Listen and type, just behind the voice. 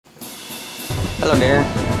Hello there.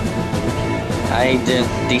 I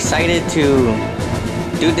decided to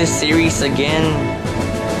do this series again.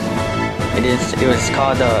 It was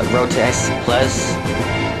called Road to S Plus.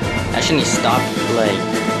 Actually stopped like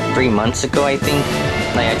 3 months ago, I think.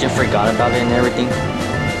 Like I just forgot about it and everything.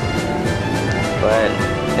 But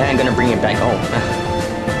then I'm gonna bring it back home.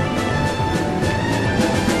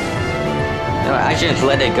 No, I just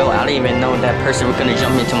let it go. I didn't even know that person was gonna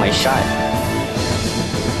jump into my shot.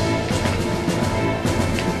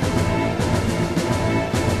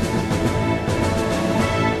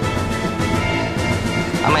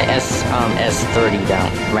 I'm at S30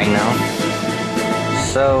 down right now.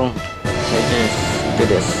 So let's just do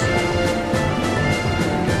this.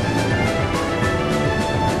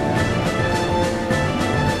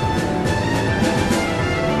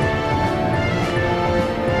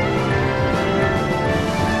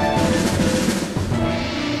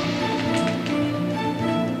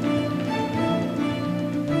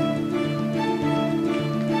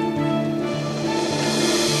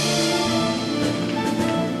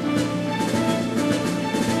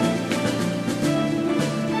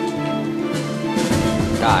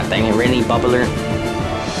 God dang it, really, bubbler.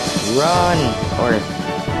 Run! Or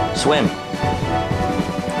swim.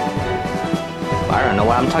 I don't know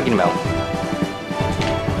what I'm talking about.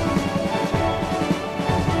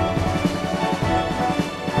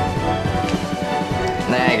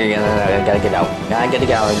 Nah, I gotta get out. I gotta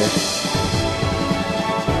get out of here.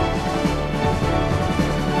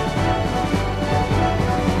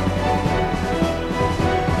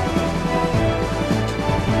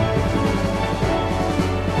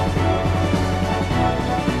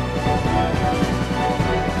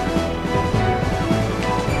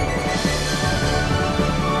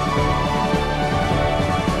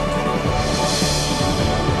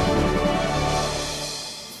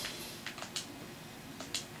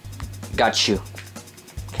 Got you.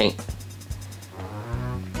 Okay.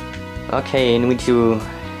 Okay, and we need to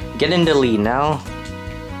get in the lead now.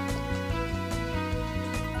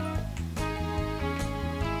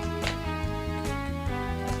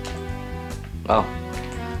 Oh.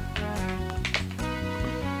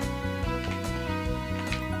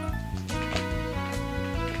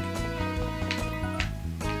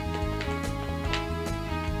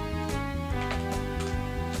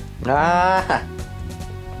 Ah.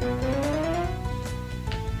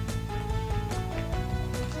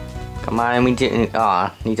 Come on, we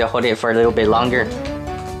need to hold it for a little bit longer.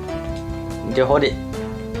 Need to hold it.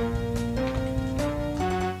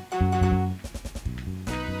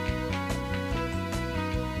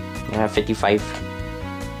 Yeah, 55.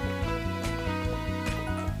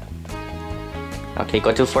 Okay,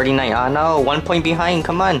 go to 49. Ah no, 1 point behind.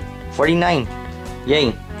 Come on, 49.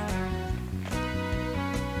 Yay.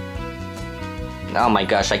 Oh my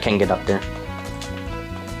gosh, I can't get up there.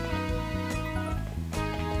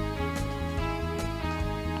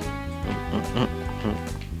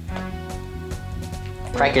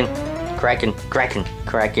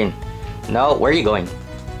 Kraken. No, where are you going?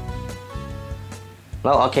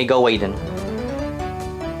 Well, okay, go away then.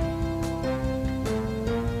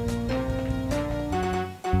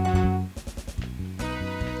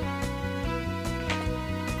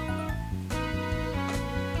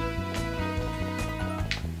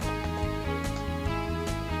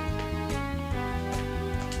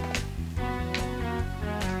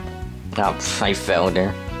 Oh, I fell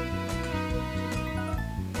there.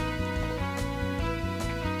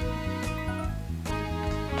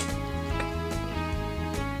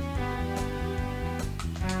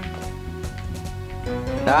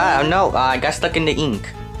 Ah, no, I got stuck in the ink.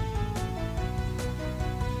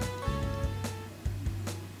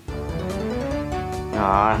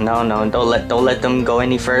 Ah, no, don't let them go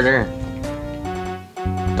any further.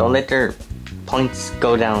 Don't let their points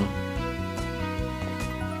go down.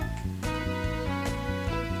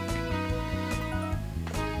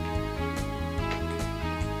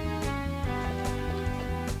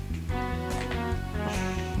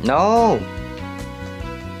 No!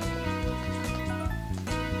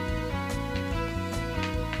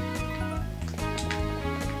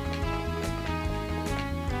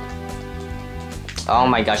 Oh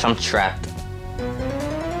my gosh, I'm trapped.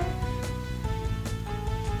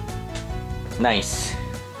 Nice.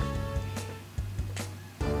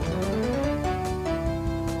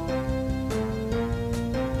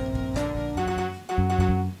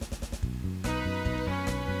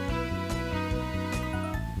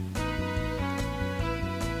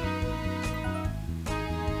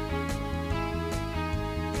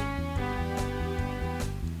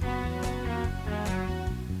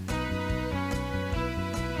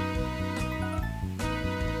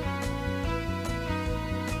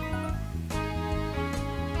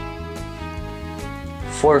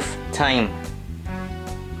 4th time.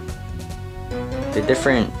 The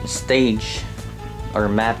different stage or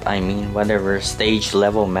map, I mean, whatever, stage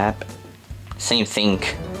level map, same thing.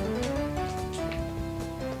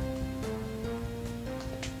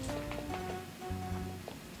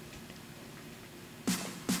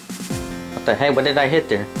 What the heck, what did I hit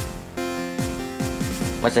there?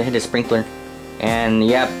 Must have hit a sprinkler. And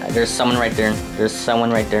yep, there's someone right there. There's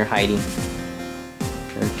someone right there hiding.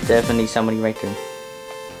 There's definitely somebody right there.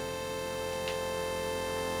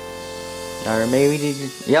 Or maybe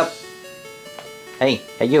yep. Hey,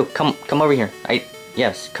 you, come over here.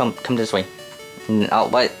 Yes, come this way. Oh,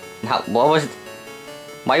 what was?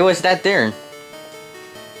 Why was that there?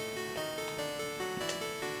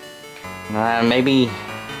 Maybe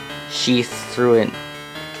she threw it.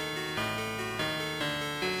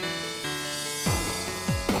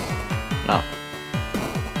 No.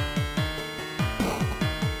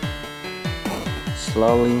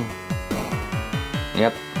 Slowly.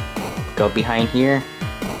 Yep. Go behind here.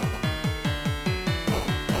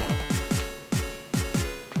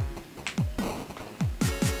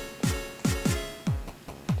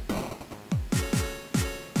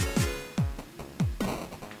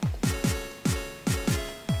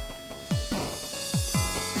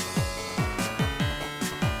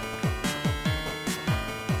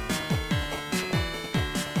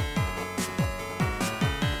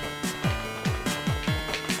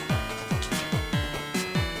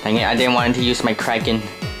 Dang it, I didn't want to use my Kraken.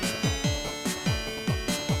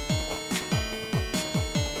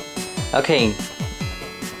 Okay.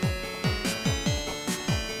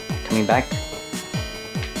 Coming back?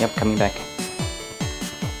 Yep, coming back.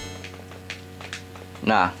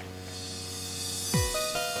 Nah.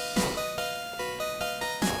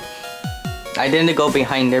 I didn't go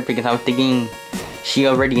behind her because I was thinking she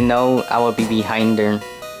already know I will be behind her.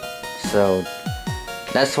 So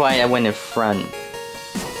that's why I went in front.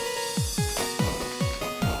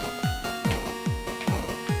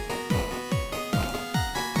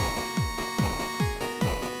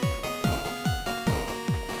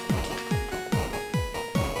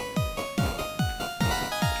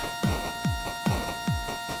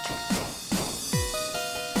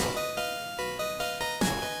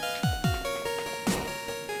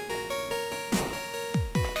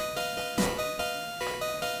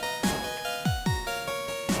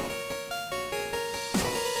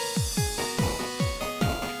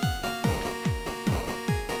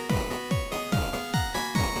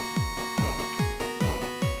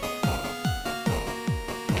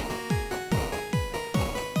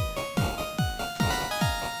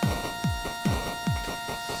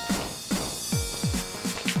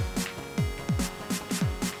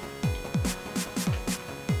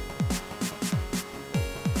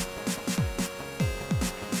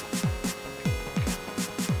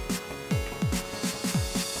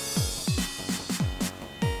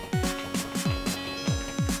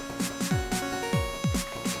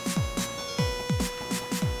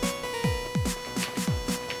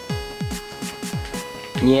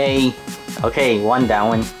 Yay. Okay, one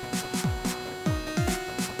down.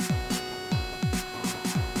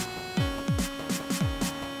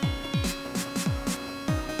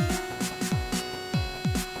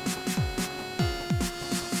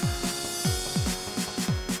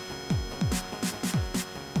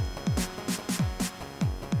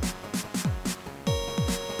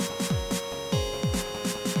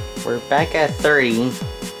 We're back at 30.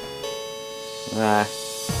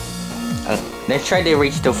 Let's try to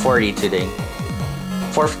reach to 40 today.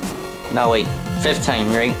 Fifth time,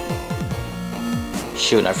 right?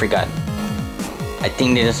 Shoot, I forgot. I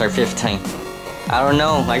think this is our 5th time. I don't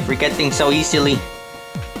know, I forget things so easily.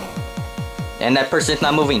 And that person's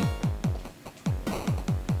not moving.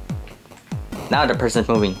 Now the person's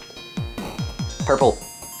moving. Purple.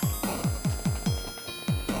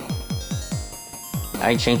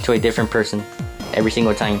 I change to a different person every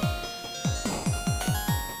single time.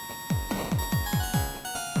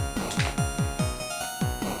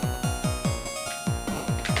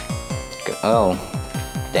 Oh,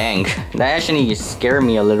 dang. That actually scared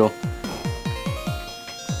me a little.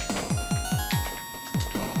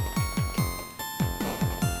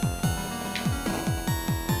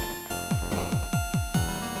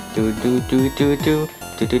 Do do do do do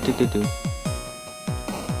do do do do do.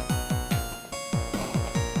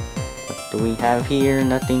 What do we have here?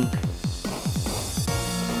 Nothing.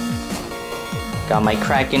 Got my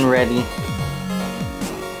Kraken ready.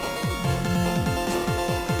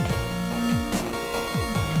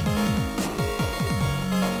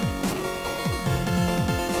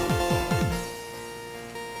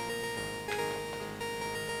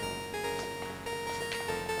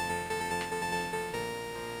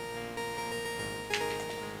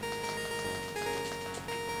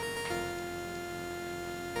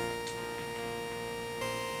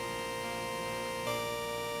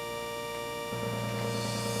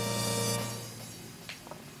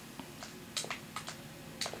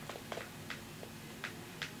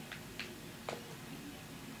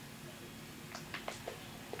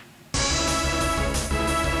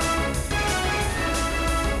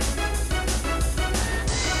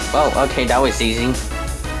 Well, okay, that was easy.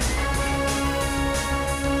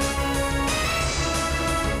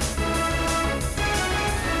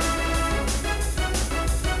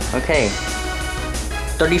 Okay.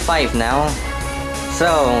 35 now.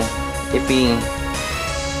 So, if we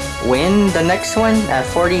win the next one at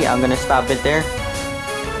 40, I'm gonna stop it there.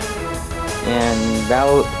 And that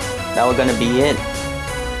was gonna be it.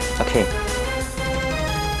 Okay.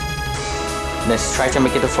 Let's try to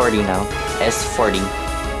make it to 40 now. S40.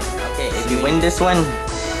 Okay, if we win this one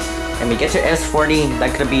and we get to S40,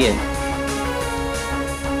 that could be it.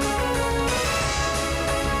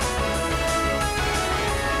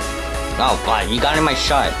 Oh god, you got in my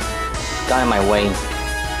shot. Got in my way.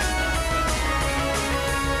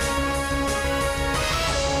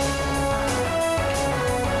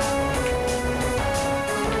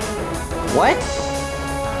 What?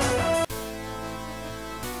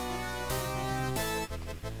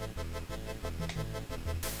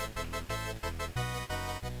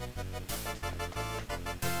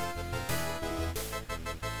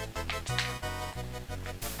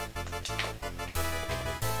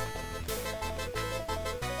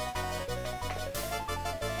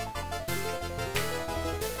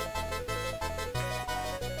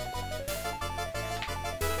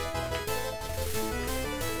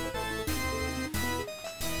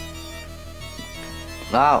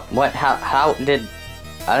 Wow, what, how did,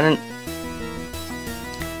 I don't,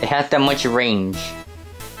 it has that much range.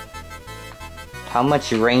 How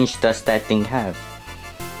much range does that thing have?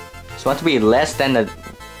 It's supposed to be less than the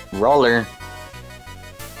roller.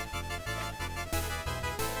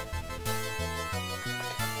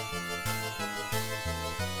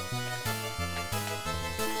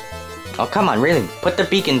 Oh, come on, really? Put the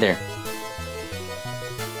beak in there.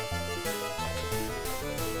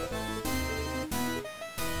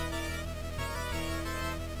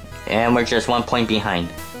 And we're just 1 point behind.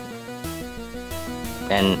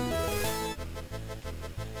 And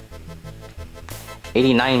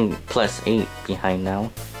 89 plus 8 behind now.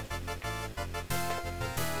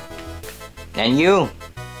 And you!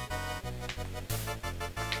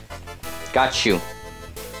 Got you.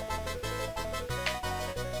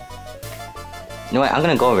 You know what? I'm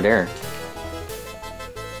gonna go over there.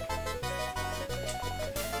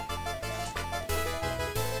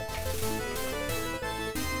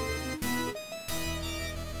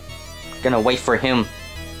 Gonna wait for him.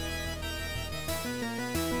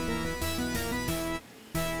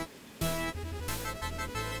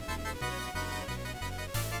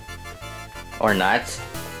 Or not.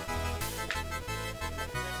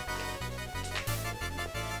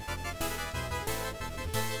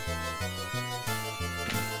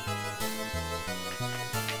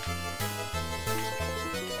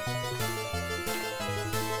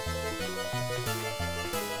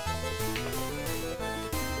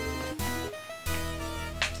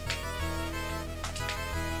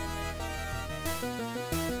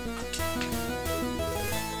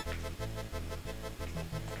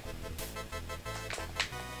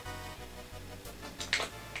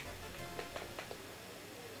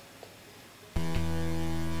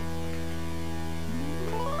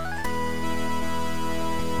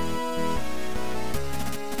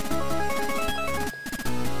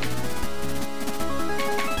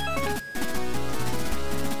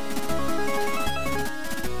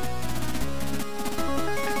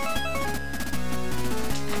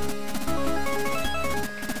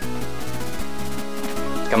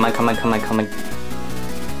 Come on, come on, come on, come on.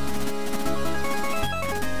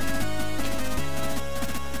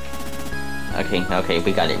 Okay, okay,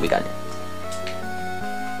 we got it, we got it.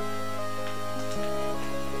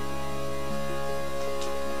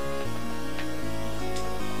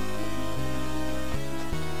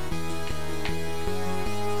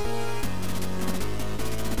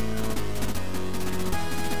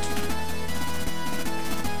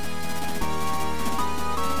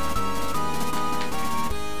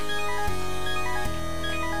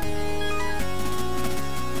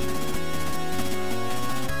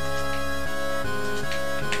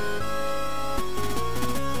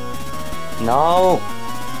 No!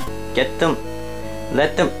 Get them,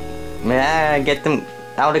 let them, get them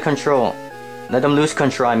out of control. Let them lose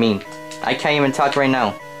control, I mean. I can't even talk right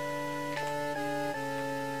now.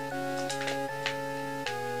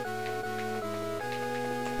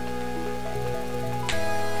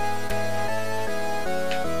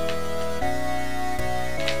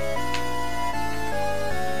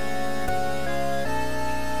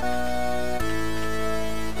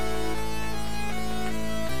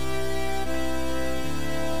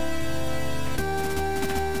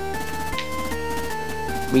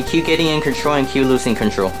 We keep getting in control and keep losing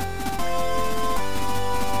control.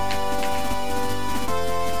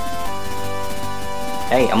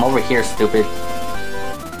 Hey, I'm over here, stupid.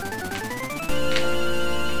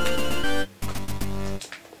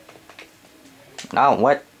 Oh,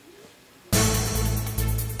 what?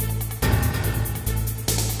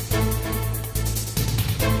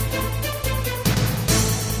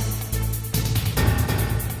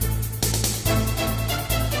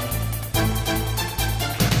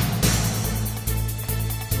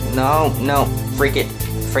 No, no, freak it,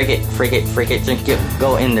 freak it, freak it, freak it, just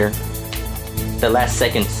go in there. The last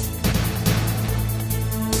seconds.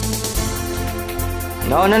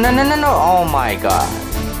 No, no, no, no, no, no, oh my god.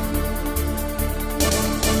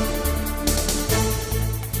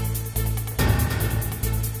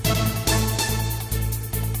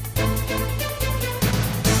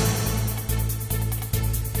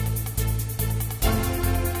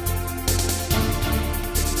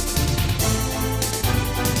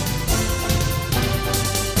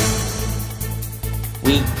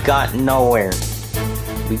 We got nowhere.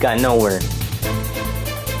 We got nowhere.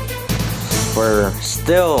 We're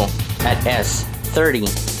still at S30.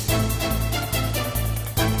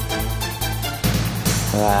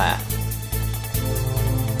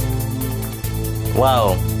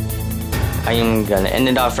 Well, I am gonna end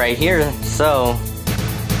it off right here. So,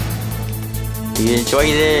 if you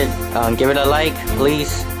enjoyed it, give it a like,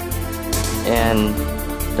 please. And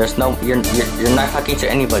there's no, you're not talking to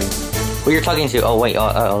anybody. Who you're talking to? Oh wait,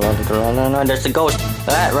 no, there's a ghost.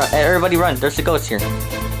 Everybody run, there's a ghost here.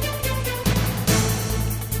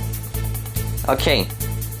 Okay.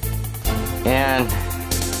 And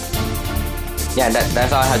yeah,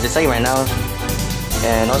 that's all I have to say right now.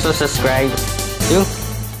 And also subscribe too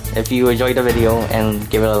if you enjoyed the video, and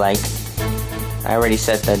give it a like. I already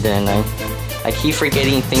said that, didn't I? I keep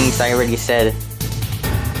forgetting things I already said.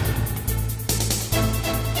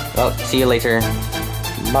 Well, see you later.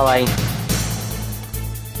 Bye bye.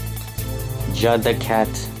 Judd the cat.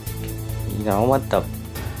 You know what the?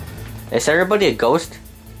 Is everybody a ghost?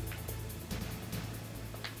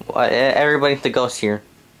 What? Everybody's the ghost here.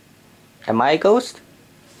 Am I a ghost?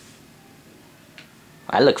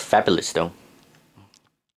 I look fabulous though.